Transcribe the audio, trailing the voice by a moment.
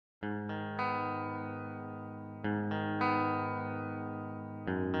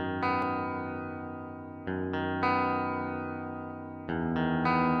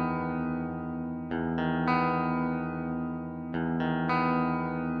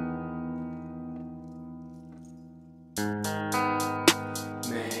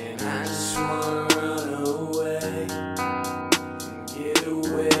Man, I just wanna run away and get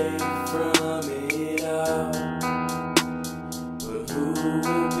away from it all. But who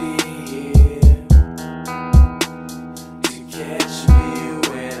will be here to catch me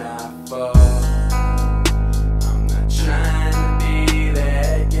when I fall? I'm not trying to be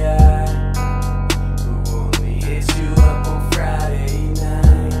that guy who only hits you up on Friday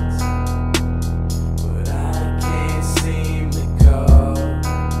nights, but I can't seem to call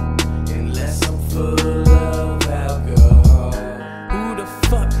unless I'm full of alcohol. Who the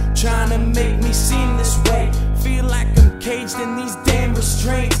fuck trying to make me seem this way? Feel like I'm caged in these damn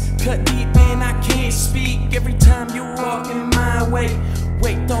restraints. Cut deep and I can't speak every time you walk in my way.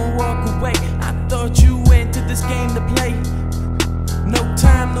 Wait, don't walk away. I thought you entered this game to play. No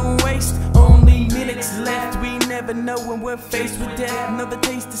time to waste, only minutes left. We never know when we're faced with death. Another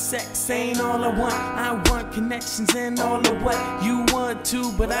taste of sex ain't all I want. I want connections and all of what you want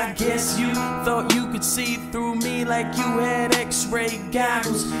too. But I guess you thought you could see through me like you had x-ray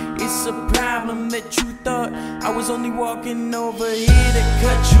goggles. It's a problem that you thought I was only walking over here to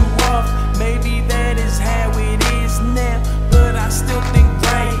cut you off. Maybe that is how it is now, but I still think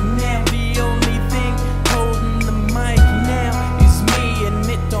right now the only thing holding the mic now is me, and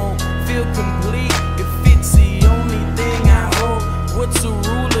it don't feel complete if it's the only thing I hold. What's a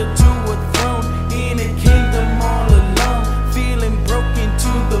ruler to a throne in a kingdom all alone? Feeling broken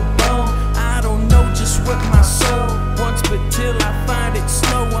to the bone. I don't know just what my soul wants, but till I find it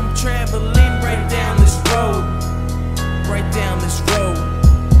slow, I'm traveling right down this road. Right down this road.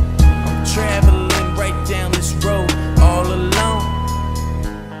 I'm traveling right down this road all alone.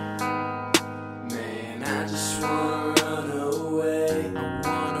 Man, I just wanna run away. I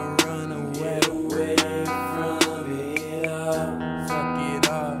wanna run away, get away from it all. Fuck it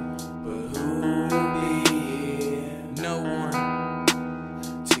all. But who will be here? No one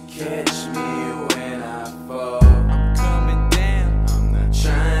to catch me when I fall. I'm coming down. I'm not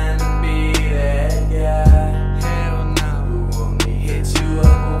trying to be that guy. Hell no. Who only hits you up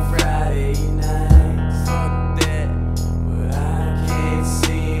on Friday nights. Fuck that. But I can't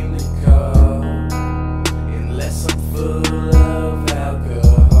seem to call unless I'm full of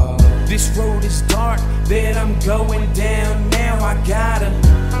alcohol. This road is dark that I'm going down now. I gotta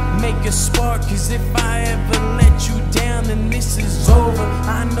make a spark, cause if I ever let you down, then this is over.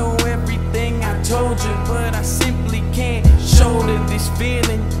 I know everything I told you, but I simply can't shoulder this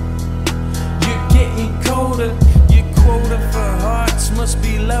feeling. You're getting colder. Your quota for hearts must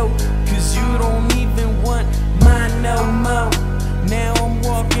be low, cause you don't even want mine no more. Now I'm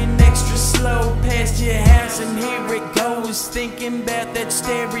walking extra slow past your house, and here it goes. Thinking about that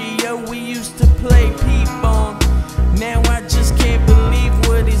stereo we used to play peep on. Now I just can't believe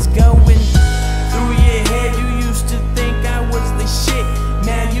what is going through your head. You used to think I was the shit,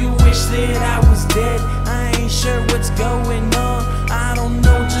 now you wish that I was dead. I ain't sure what's going on, I don't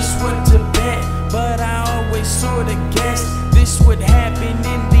know just what to bet, but I always sorta guessed this would happen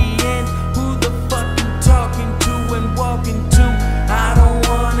in the end. Who the fuck you talking to and walking to? I don't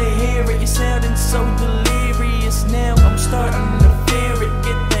wanna hear it, you're sounding so delirious now. I'm starting to fear it,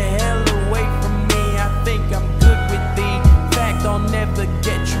 get the hell away from me. I think I'm good with the fact I'll never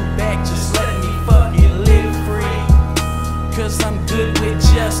get you back. Just let me fucking live free, cause I'm good with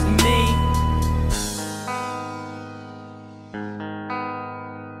just me.